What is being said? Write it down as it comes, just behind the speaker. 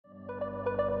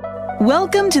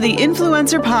Welcome to the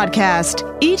Influencer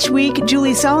Podcast. Each week,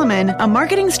 Julie Solomon, a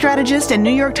marketing strategist and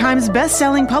New York Times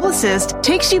best-selling publicist,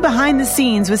 takes you behind the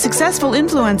scenes with successful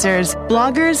influencers,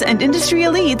 bloggers, and industry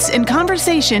elites in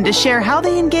conversation to share how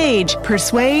they engage,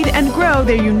 persuade, and grow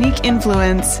their unique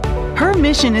influence. Her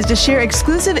mission is to share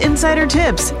exclusive insider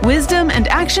tips, wisdom, and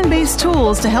action-based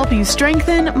tools to help you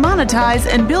strengthen, monetize,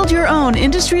 and build your own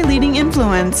industry-leading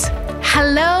influence.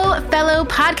 Hello, fellow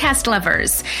podcast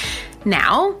lovers.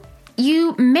 Now,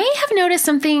 you may have noticed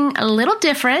something a little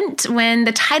different when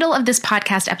the title of this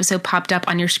podcast episode popped up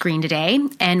on your screen today.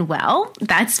 And well,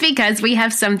 that's because we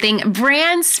have something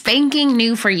brand spanking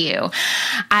new for you.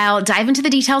 I'll dive into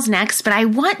the details next, but I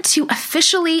want to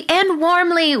officially and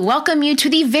warmly welcome you to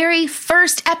the very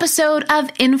first episode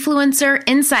of Influencer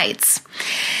Insights.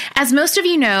 As most of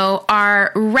you know,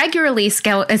 our regularly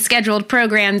scheduled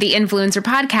program, the Influencer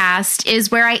Podcast,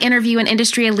 is where I interview an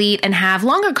industry elite and have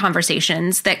longer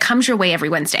conversations that comes your way every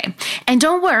Wednesday. And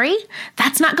don't worry,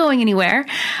 that's not going anywhere.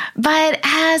 But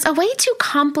as a way to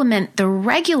complement the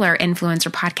regular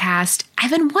Influencer Podcast,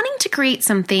 I've been wanting to create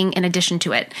something in addition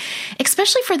to it,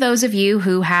 especially for those of you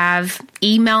who have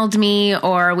emailed me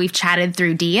or we've chatted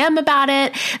through DM about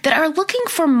it that are looking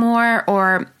for more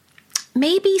or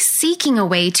maybe seeking a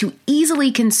way to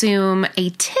easily consume a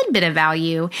tidbit of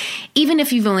value, even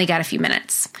if you've only got a few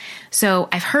minutes. So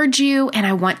I've heard you and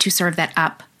I want to serve that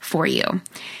up for you.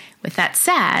 With that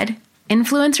said,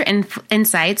 Influencer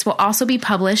Insights will also be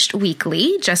published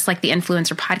weekly, just like the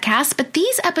Influencer Podcast, but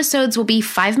these episodes will be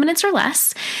 5 minutes or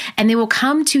less, and they will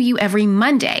come to you every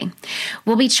Monday.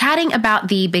 We'll be chatting about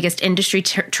the biggest industry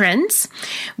trends.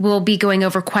 We'll be going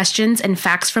over questions and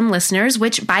facts from listeners,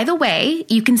 which, by the way,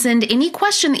 you can send any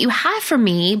question that you have for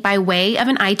me by way of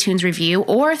an iTunes review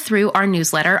or through our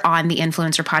newsletter on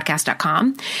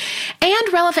theinfluencerpodcast.com, and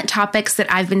relevant topics that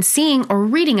I've been seeing or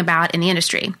reading about in the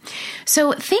industry.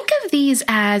 So think of these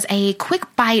as a quick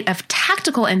bite of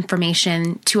tactical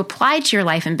information to apply to your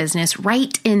life and business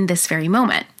right in this very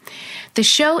moment. The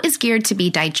show is geared to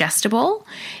be digestible,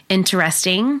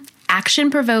 interesting,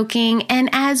 action-provoking, and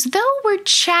as though we're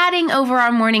chatting over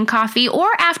our morning coffee or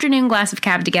afternoon glass of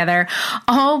cab together,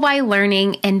 all while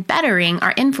learning and bettering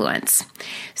our influence.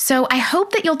 So I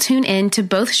hope that you'll tune in to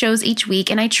both shows each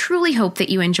week, and I truly hope that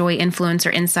you enjoy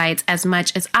Influencer Insights as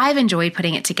much as I've enjoyed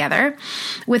putting it together.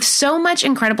 With so much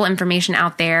incredible information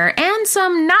out there and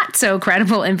some not so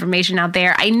credible information out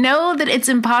there, I know that it's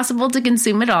impossible to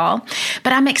consume it all,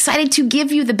 but I'm excited to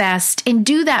give you the best and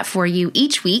do that for you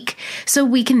each week so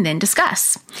we can then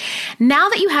discuss. Now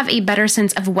that you have a better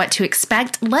sense of what to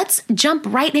expect, let's jump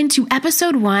right into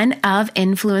episode 1 of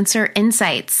Influencer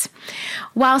Insights.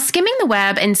 While skimming the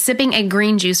web and sipping a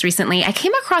green juice recently, I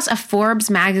came across a Forbes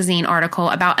magazine article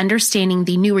about understanding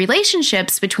the new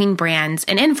relationships between brands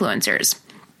and influencers.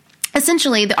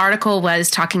 Essentially, the article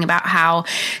was talking about how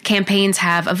campaigns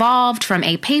have evolved from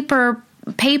a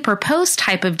pay-per-post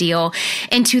type of deal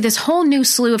into this whole new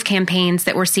slew of campaigns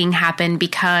that we're seeing happen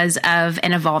because of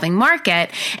an evolving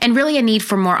market and really a need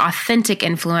for more authentic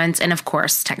influence and, of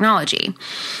course, technology.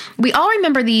 We all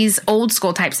remember these old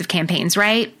school types of campaigns,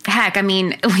 right? Heck, I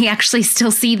mean, we actually still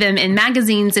see them in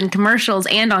magazines and commercials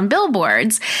and on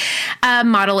billboards. A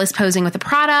model is posing with a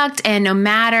product, and no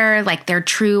matter like their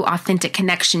true authentic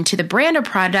connection to the brand or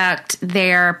product,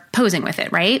 they're posing with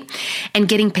it, right? And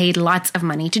getting paid lots of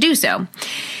money to do so.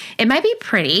 It might be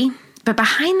pretty, but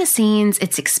behind the scenes,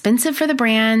 it's expensive for the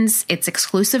brands, it's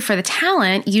exclusive for the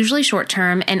talent, usually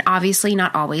short-term, and obviously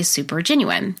not always super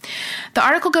genuine. The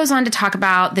article goes on to talk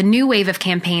about the new wave of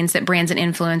campaigns that brands and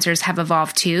influencers have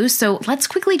evolved to, so let's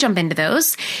quickly jump into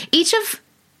those.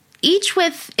 Each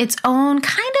with its own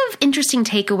kind of interesting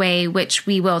takeaway, which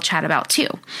we will chat about too.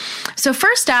 So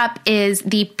first up is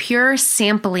the pure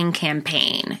sampling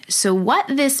campaign. So what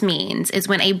this means is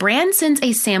when a brand sends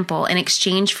a sample in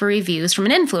exchange for reviews from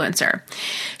an influencer.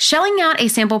 Shelling out a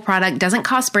sample product doesn't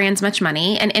cost brands much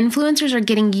money, and influencers are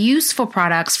getting useful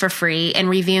products for free and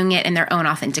reviewing it in their own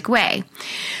authentic way.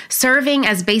 Serving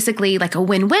as basically like a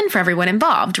win-win for everyone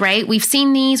involved, right? We've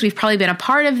seen these, we've probably been a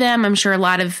part of them. I'm sure a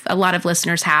lot of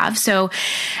listeners have. So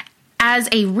as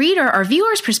a reader or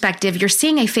viewer's perspective, you're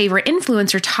seeing a favorite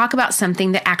influencer talk about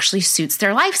something that actually suits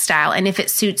their lifestyle. And if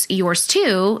it suits yours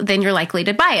too, then you're likely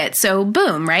to buy it. So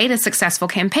boom, right? A successful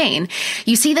campaign.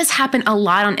 You see this happen a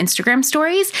lot on Instagram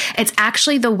stories. It's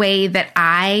actually the way that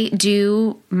I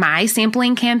do my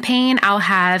sampling campaign. I'll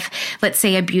have, let's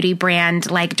say, a beauty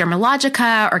brand like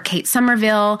Dermalogica or Kate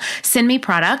Somerville send me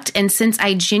product. And since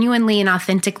I genuinely and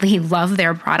authentically love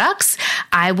their products,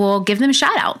 I will give them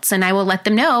shout outs and I will let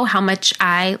them know how much much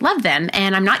I love them.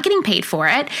 And I'm not getting paid for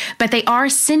it, but they are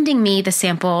sending me the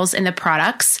samples and the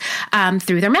products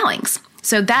through their mailings.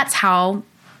 So that's how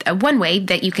one way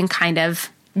that you can kind of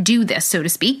do this, so to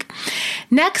speak.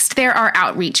 Next, there are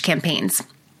outreach campaigns.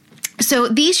 So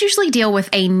these usually deal with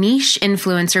a niche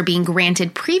influencer being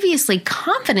granted previously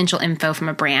confidential info from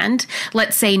a brand,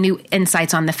 let's say new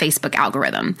insights on the Facebook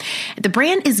algorithm. The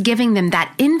brand is giving them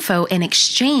that info in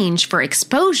exchange for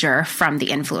exposure from the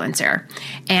influencer.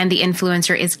 And the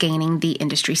influencer is gaining the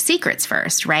industry secrets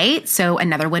first, right? So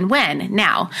another win-win.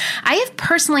 Now, I have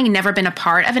personally never been a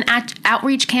part of an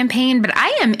outreach campaign, but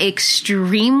I am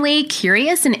extremely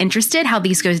curious and interested how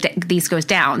these goes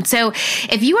down. So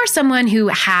if you are someone who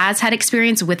has had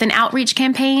experience with an outreach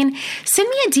campaign, send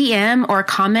me a DM or a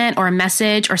comment or a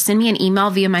message or send me an email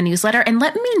via my newsletter and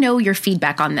let me know your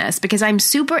feedback on this, because I'm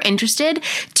super interested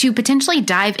to potentially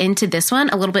dive into this one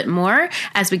a little bit more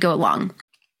as we go along.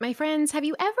 My friends, have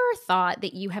you ever thought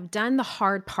that you have done the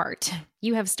hard part?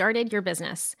 You have started your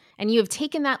business and you have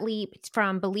taken that leap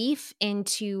from belief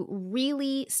into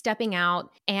really stepping out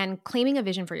and claiming a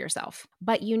vision for yourself.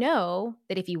 But you know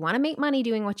that if you want to make money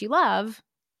doing what you love,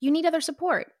 you need other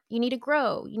support. You need to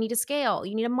grow. You need to scale.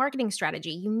 You need a marketing strategy.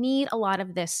 You need a lot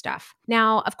of this stuff.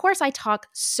 Now, of course, I talk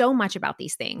so much about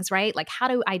these things, right? Like how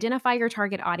to identify your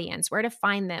target audience, where to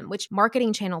find them, which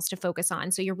marketing channels to focus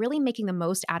on, so you're really making the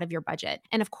most out of your budget.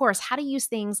 And of course, how to use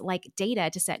things like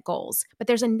data to set goals. But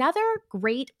there's another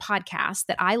great podcast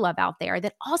that I love out there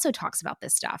that also talks about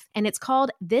this stuff, and it's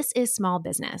called This is Small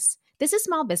Business. This is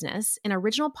Small Business, an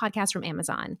original podcast from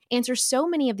Amazon, answers so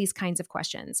many of these kinds of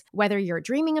questions. Whether you're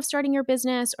dreaming of starting your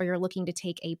business or you're looking to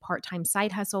take a part-time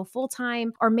side hustle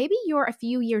full-time, or maybe you're a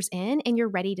few years in and you're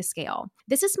ready to scale.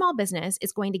 This is Small Business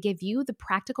is going to give you the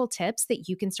practical tips that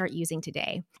you can start using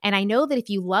today. And I know that if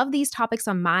you love these topics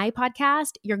on my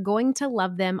podcast, you're going to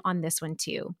love them on this one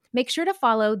too. Make sure to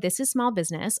follow This is Small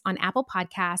Business on Apple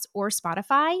Podcasts or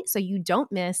Spotify so you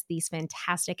don't miss these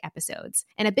fantastic episodes.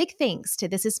 And a big thanks to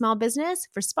This is Small Business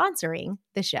for sponsoring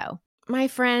the show. My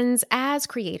friends, as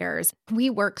creators, we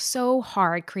work so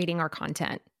hard creating our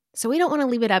content. So we don't want to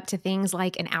leave it up to things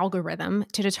like an algorithm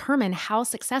to determine how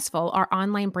successful our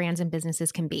online brands and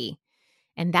businesses can be.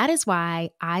 And that is why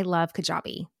I love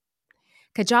Kajabi.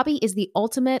 Kajabi is the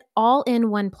ultimate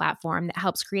all-in-one platform that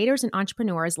helps creators and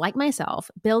entrepreneurs like myself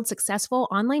build successful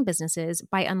online businesses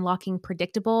by unlocking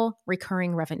predictable,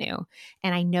 recurring revenue.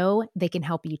 And I know they can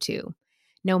help you too.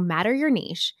 No matter your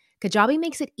niche, Kajabi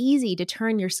makes it easy to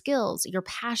turn your skills, your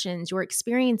passions, your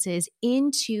experiences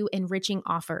into enriching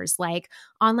offers like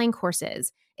online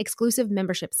courses, exclusive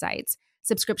membership sites,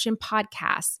 subscription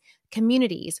podcasts,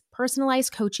 communities,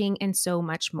 personalized coaching, and so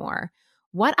much more.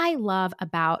 What I love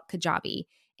about Kajabi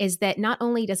is that not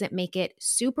only does it make it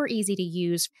super easy to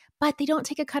use, but they don't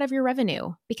take a cut of your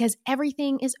revenue because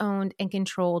everything is owned and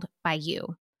controlled by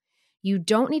you. You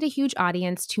don't need a huge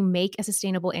audience to make a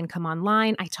sustainable income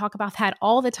online. I talk about that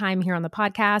all the time here on the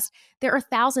podcast. There are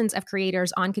thousands of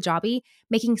creators on Kajabi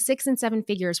making 6 and 7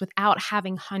 figures without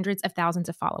having hundreds of thousands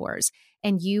of followers,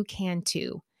 and you can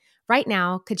too. Right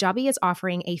now, Kajabi is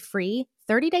offering a free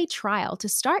 30-day trial to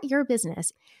start your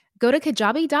business. Go to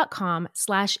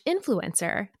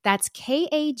kajabi.com/influencer. That's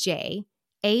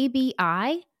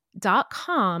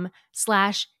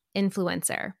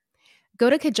KAJABI.com/influencer. Go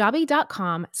to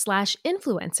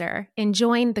kajabi.com/influencer and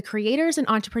join the creators and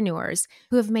entrepreneurs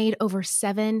who have made over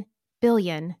 $7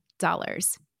 billion.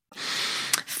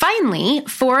 Finally,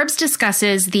 Forbes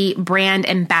discusses the brand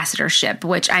ambassadorship,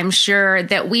 which I'm sure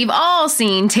that we've all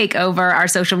seen take over our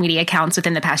social media accounts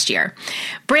within the past year.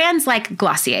 Brands like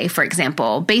Glossier, for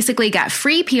example, basically got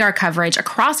free PR coverage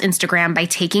across Instagram by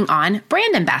taking on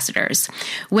brand ambassadors,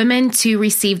 women to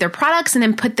receive their products and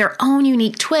then put their own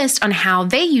unique twist on how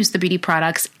they use the beauty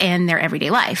products in their everyday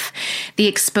life. The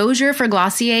exposure for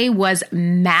Glossier was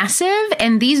massive,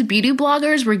 and these beauty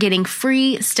bloggers were getting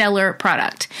free stellar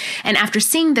product. And after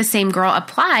seeing the same girl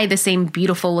apply the same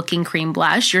beautiful looking cream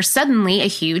blush, you're suddenly a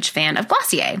huge fan of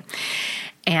Glossier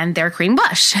and their cream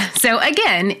blush. So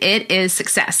again, it is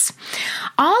success.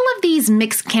 All of these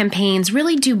mixed campaigns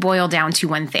really do boil down to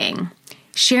one thing: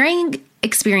 sharing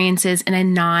experiences in a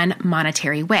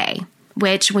non-monetary way,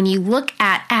 which when you look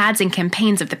at ads and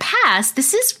campaigns of the past,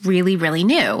 this is really, really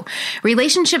new.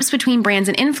 Relationships between brands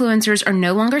and influencers are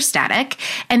no longer static,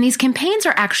 and these campaigns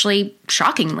are actually,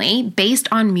 shockingly, based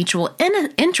on mutual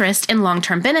interest and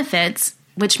long-term benefits,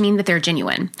 which mean that they're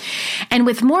genuine. And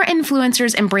with more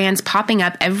influencers and brands popping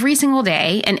up every single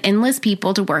day and endless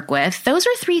people to work with, those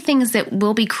are 3 things that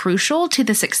will be crucial to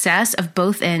the success of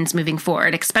both ends moving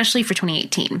forward, especially for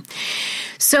 2018.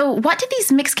 So what do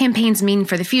these mixed campaigns mean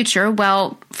for the future?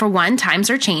 Well, For one,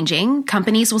 times are changing.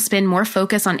 Companies will spend more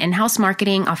focus on in-house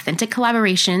marketing, authentic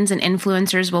collaborations, and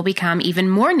influencers will become even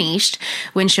more niched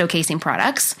when showcasing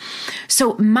products.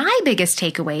 So my biggest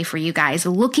takeaway for you guys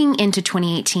looking into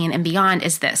 2018 and beyond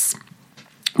is this.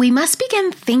 We must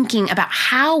begin thinking about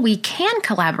how we can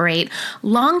collaborate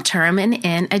long-term and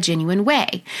in a genuine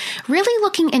way. Really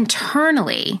looking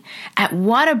internally at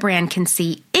what a brand can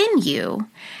see in you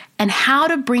and how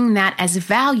to bring that as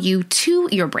value to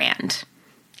your brand.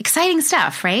 Exciting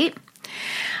stuff, right?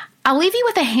 I'll leave you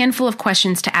with a handful of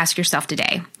questions to ask yourself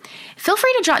today. Feel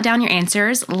free to jot down your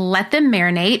answers, let them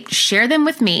marinate, share them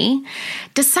with me.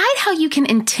 Decide how you can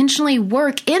intentionally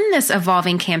work in this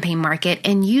evolving campaign market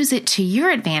and use it to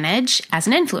your advantage as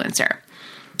an influencer.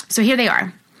 So here they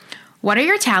are. What are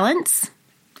your talents?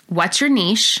 What's your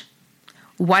niche?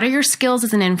 What are your skills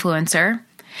as an influencer?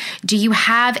 Do you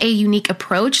have a unique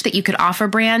approach that you could offer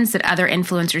brands that other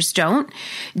influencers don't?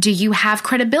 Do you have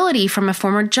credibility from a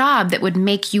former job that would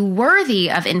make you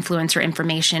worthy of influencer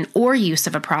information or use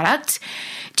of a product?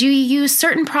 Do you use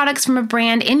certain products from a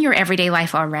brand in your everyday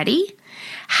life already?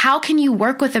 How can you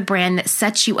work with a brand that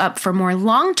sets you up for more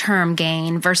long-term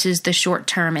gain versus the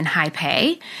short-term and high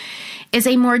pay? Is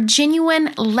a more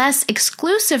genuine, less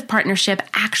exclusive partnership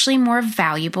actually more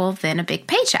valuable than a big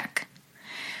paycheck?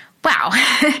 Wow,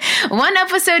 one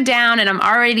episode down and I'm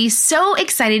already so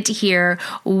excited to hear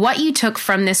what you took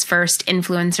from this first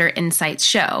Influencer Insights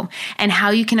show and how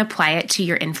you can apply it to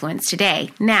your influence today.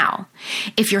 Now,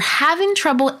 if you're having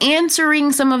trouble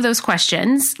answering some of those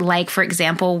questions, like for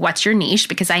example, what's your niche?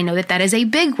 Because I know that is a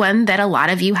big one that a lot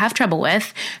of you have trouble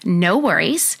with, no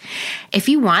worries. If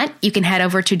you want, you can head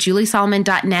over to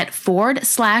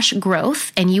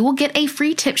juliesolomon.net/growth and you will get a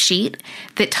free tip sheet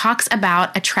that talks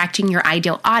about attracting your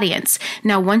ideal audience.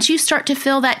 Now, once you start to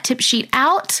fill that tip sheet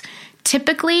out,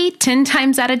 typically 10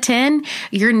 times out of 10,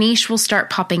 your niche will start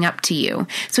popping up to you.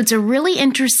 So it's a really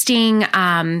interesting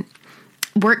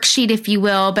worksheet, if you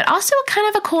will, but also kind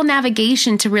of a cool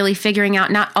navigation to really figuring out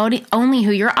not only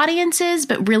who your audience is,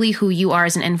 but really who you are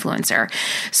as an influencer.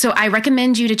 So I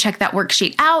recommend you to check that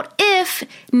worksheet out if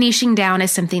niching down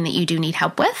is something that you do need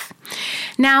help with.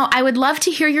 Now, I would love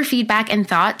to hear your feedback and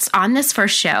thoughts on this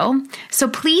first show. So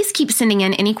please keep sending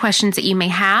in any questions that you may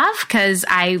have, because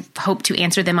I hope to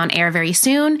answer them on air very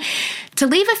soon. To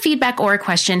leave a feedback or a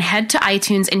question, head to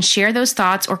iTunes and share those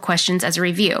thoughts or questions as a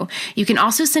review. You can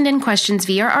also send in questions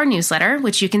via our newsletter,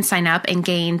 which you can sign up and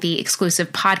gain the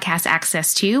exclusive podcast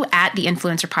access to at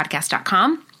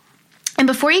theinfluencerpodcast.com. And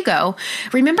before you go,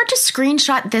 remember to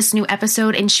screenshot this new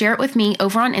episode and share it with me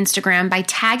over on Instagram by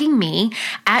tagging me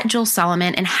at Julie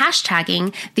Solomon and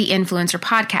hashtagging the Influencer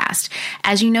Podcast.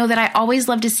 As you know that I always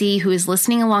love to see who is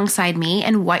listening alongside me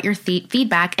and what your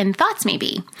feedback and thoughts may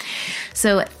be.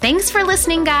 So thanks for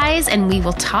listening, guys, and we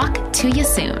will talk to you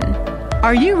soon.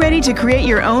 Are you ready to create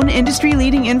your own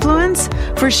industry-leading influence?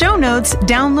 For show notes,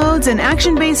 downloads, and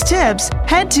action-based tips,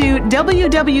 head to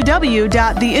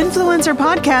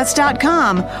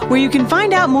www.theinfluencerpodcast.com, where you can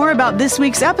find out more about this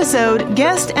week's episode,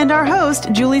 guest, and our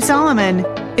host, Julie Solomon.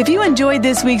 If you enjoyed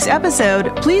this week's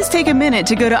episode, please take a minute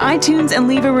to go to iTunes and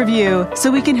leave a review so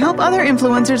we can help other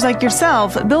influencers like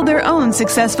yourself build their own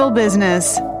successful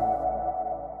business.